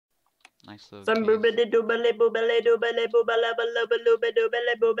Nice little Some cave. boobity doobly boobly doobly boobly boobly boobly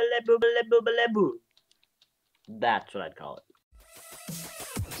doobly boobly boobly boobly boo. That's what I'd call it.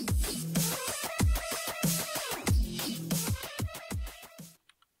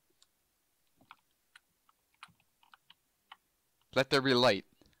 Let there be light.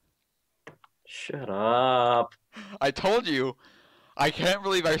 Shut up. I told you. I can't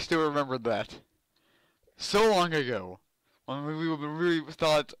believe I still remembered that. So long ago, when we really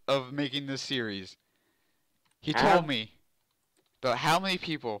thought of making this series, he told me about how many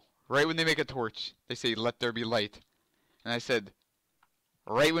people, right when they make a torch, they say, "Let there be light." And I said,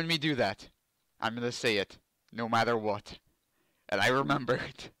 right when we do that, I'm gonna say it, no matter what. And I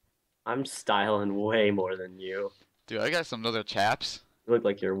remembered. I'm styling way more than you. Dude, I got some other chaps. You look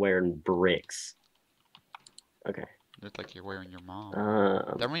like you're wearing bricks. Okay. Look like you're wearing your mom.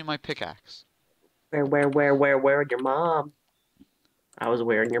 That ain't my pickaxe. Where your mom? I was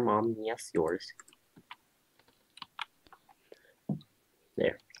wearing your mom. Yes, yours.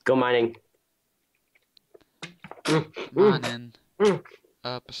 There. Go mining. Mining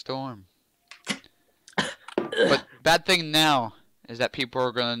up a storm. But bad thing now is that people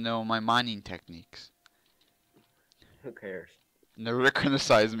are gonna know my mining techniques. Who cares? Never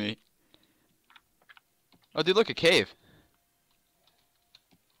criticize me. Oh, dude, look, a cave.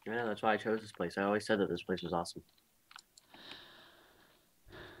 Yeah, that's why I chose this place. I always said that this place was awesome.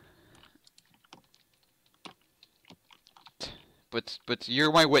 But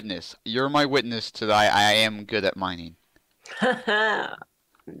you're my witness. You're my witness to that I am good at mining.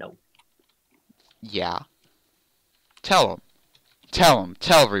 No. Yeah. Tell him. Tell him.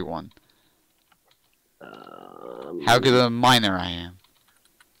 Tell everyone. How good a miner I am.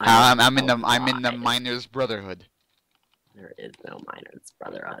 I'm in the miners brotherhood. There is no miners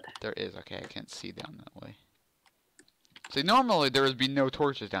brotherhood. There is. Okay, I can't see down that way. See, normally there would be no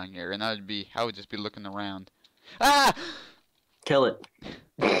torches down here, and I would just be looking around. Ah! Kill it.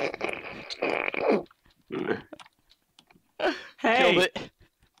 Hey, Killed it.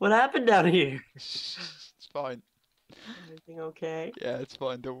 what happened down here? It's fine. Everything okay? Yeah, it's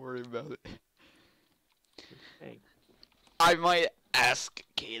fine. Don't worry about it. Hey. I might ask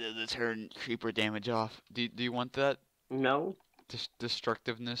Kata to turn creeper damage off. Do you want that? No.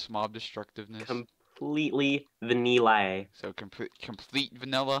 Destructiveness, mob destructiveness. Completely vanilla. So complete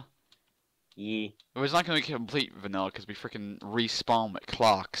vanilla. Yeah. Well, it's not gonna be complete vanilla because we freaking respawn with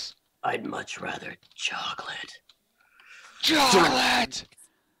clocks. I'd much rather chocolate. Chocolate!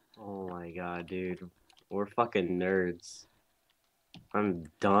 Oh my god, dude. We're fucking nerds. I'm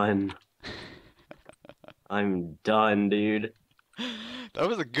done. I'm done, dude. That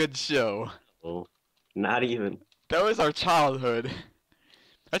was a good show. Oh, not even. That was our childhood.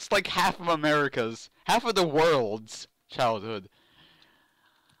 That's like half of half of the world's childhood.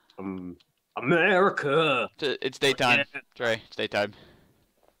 America! It's daytime. Yeah. Trey, it's daytime.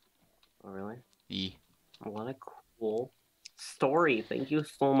 Oh, really? E. What a cool story. Thank you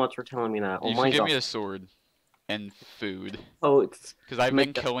so much for telling me that. Oh You my should give god. me a sword. And food. Oh, it's Because I've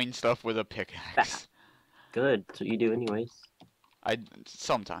been killing stuff with a pickaxe. good. That's what you do anyways.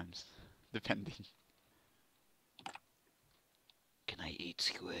 Sometimes. Depending. Can I eat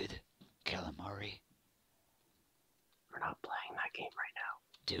squid? Calamari? We're not playing that game right now.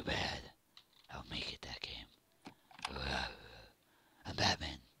 Too bad. I'll make it that game. I'm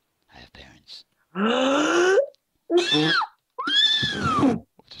Batman. I have parents.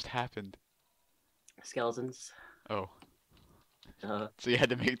 What just happened? Skeletons. Oh. So you had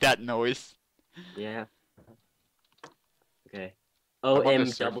to make that noise? Yeah. Okay. I'm on the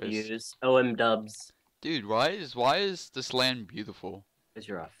OMWs. OM dubs. Dude, why is this land beautiful? Because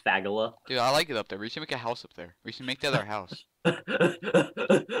you're a fagula. Dude, I like it up there. We should make a house up there. We should make that our house.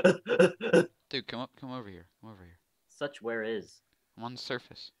 Dude, come over here. Come over here. Such where is? I'm on the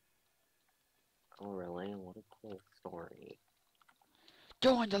surface. Oh really? What a cool story.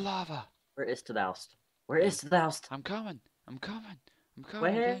 Go into lava! Where is to thou'st? Where is to thou'st? I'm coming. I'm coming. I'm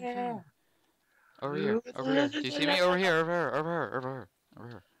coming. Where? Over here. Over here. Do you see me? Over here. Over here. Over here. Over here. Over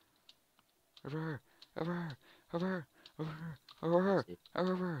here. Over here. Over here. Over here. Over here. Over here.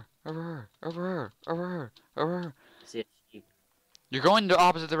 Over here. Over here. Over here. Over here. Over here. See a sheep. You're going the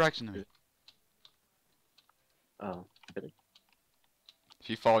opposite direction of me. Oh, really? If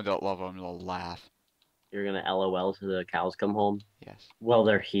you fall into that lava, I'm gonna laugh. You're gonna LOL till the cows come home? Yes. Well,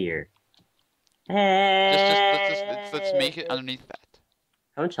 they're here. Let's make it underneath that.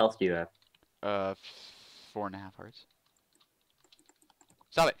 How much health do you have? 4.5 hearts.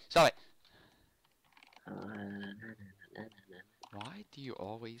 Stop it! Stop it! Why do you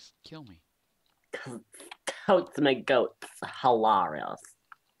always kill me? Cause goats make goats hilarious.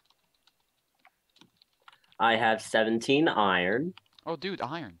 I have 17 iron. Oh, dude,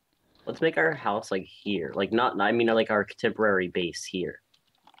 iron. Let's make our house like here. Like I mean like our temporary base here.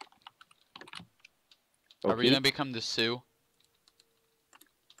 Are we Okay. gonna become the Sioux?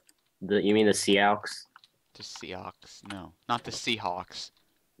 You mean the Seahawks? The Seahawks. No, not the Seahawks.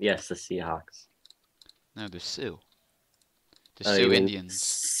 Yes, the Seahawks. No, the Sioux. The Oh, Sioux you mean Indians.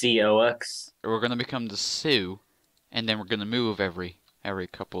 Seahawks? We're gonna become the Sioux, and then we're gonna move every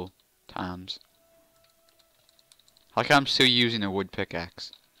couple times. How come I'm still using a wood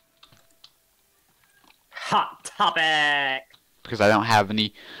pickaxe? Hot topic! Because I don't have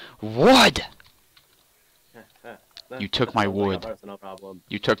any wood! You took my wood. No problem.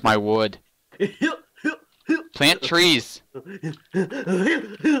 You took my wood. Plant trees!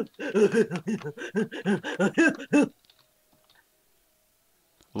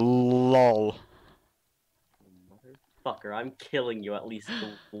 LOL. Motherfucker, I'm killing you at least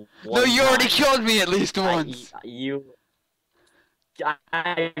one No, you already time. killed me at least once!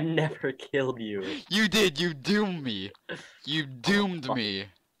 I never killed you. You did, you doomed me. You doomed me.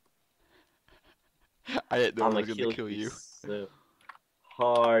 I didn't know I was gonna kill you. So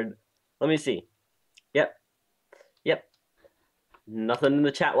hard. Let me see. Yep. Nothing in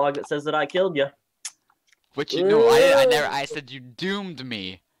the chat log that says that I killed you. But you know, I said you doomed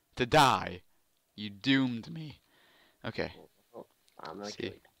me to die. You doomed me. Okay. I'm gonna kill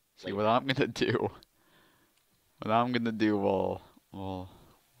you. See what I'm gonna do. What I'm gonna do while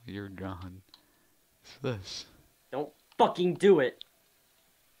you're gone is this. Don't fucking do it.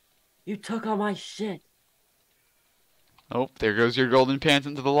 You took all my shit. Oh, there goes your golden pants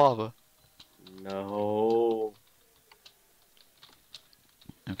into the lava. No.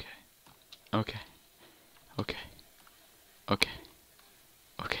 Okay. Okay. Okay. Okay.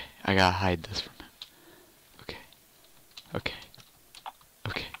 Okay. I gotta hide this from him. Okay. Okay.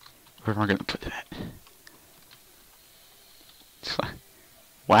 Okay. Where am I gonna put that?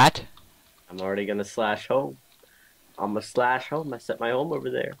 What? I'm already gonna slash home. I'm gonna slash home. I set my home over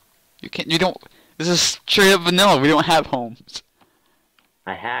there. You can't. You don't. This is straight up vanilla. We don't have homes.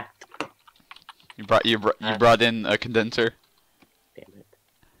 I hacked. You brought in a condenser. Damn it.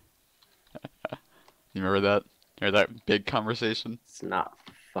 You remember that? Or that big conversation? It's not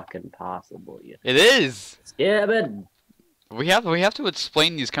fucking possible yet. It is. Yeah, but We have to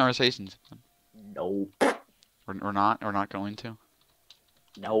explain these conversations. nope. We're not going to.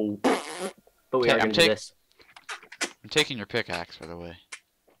 No. But we Okay, are gonna do this. I'm taking your pickaxe, by the way.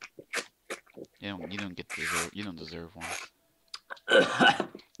 You don't deserve one.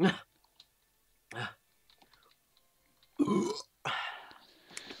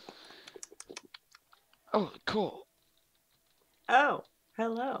 Oh, cool. Oh,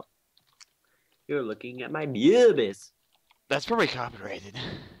 hello. You're looking at my pubis. That's probably copyrighted.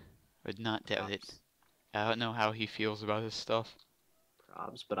 Would not doubt it. I don't know how he feels about his stuff.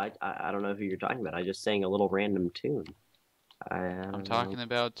 Probs, but I don't know who you're talking about. I just sang a little random tune. I'm talking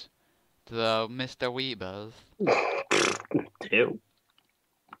about the Mr. Weebuzz. Who?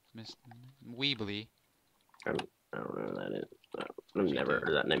 Mr. Weebly. I don't know who that is. I've never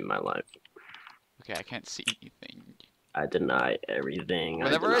heard that name in my life. Okay, I can't see anything. I deny everything.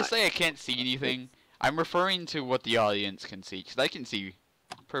 Whenever I say I can't see anything, I'm referring to what the audience can see. Because I can see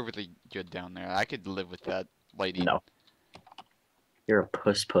perfectly good down there. I could live with that lighting. No. You're a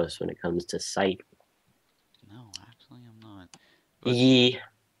puss when it comes to sight. No, actually I'm not. Yee.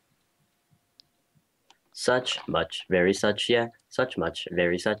 Such, much, very such, yeah. Such, much,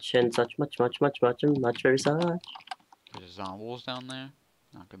 very such, and such, much, and much, very such. There's zombies down there.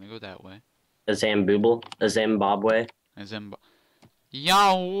 Not gonna go that way. A Zambooble? A Zimbabwe? A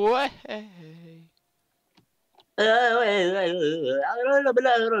Yahweh!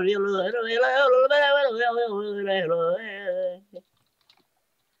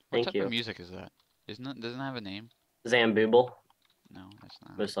 What Thank type you. of music is that? Doesn't it have a name? Zambooble? No, that's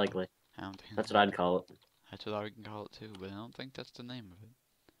not. Most likely. I don't think That's what I'd call it. That's what I can call it too, but I don't think that's the name of it.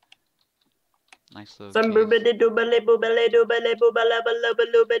 Nice little That's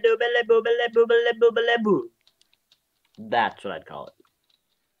what I'd call it.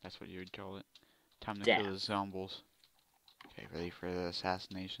 That's what you would call it. Time to Damn. kill the zombies. Okay, ready for the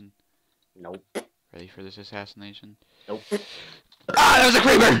assassination? Nope. Ready for this assassination? Nope. Ah, that was a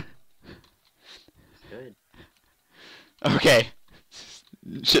creeper! Good. Okay.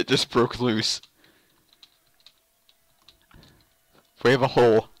 Shit just broke loose. We have a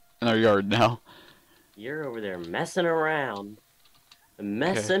hole in our yard now. You're over there messing around.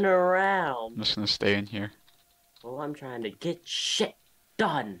 Messing around. I'm just gonna stay in here. Well, I'm trying to get shit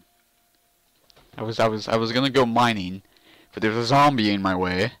done. I was gonna go mining, but there's a zombie in my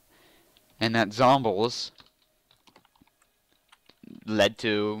way, and that zombies led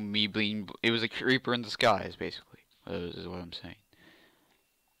to me being. It was a creeper in disguise, basically. Is what I'm saying.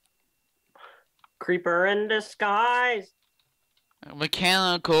 Creeper in disguise. A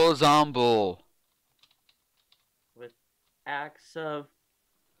mechanical zombie. With acts of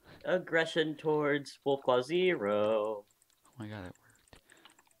aggression towards Wolf Claw Zero. Oh my god, it worked.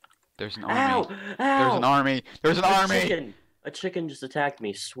 There's an army. Ow! Ow! There's an army. There's an army. Chicken. A chicken just attacked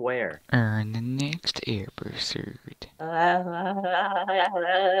me. Swear. Earn the next episode.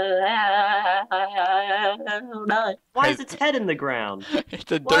 Why is its head in the ground?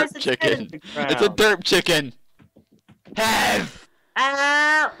 It's a Why derp is its head in chicken. the ground? It's a derp chicken. Have.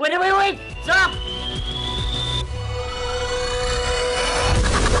 Ah! Wait! Stop!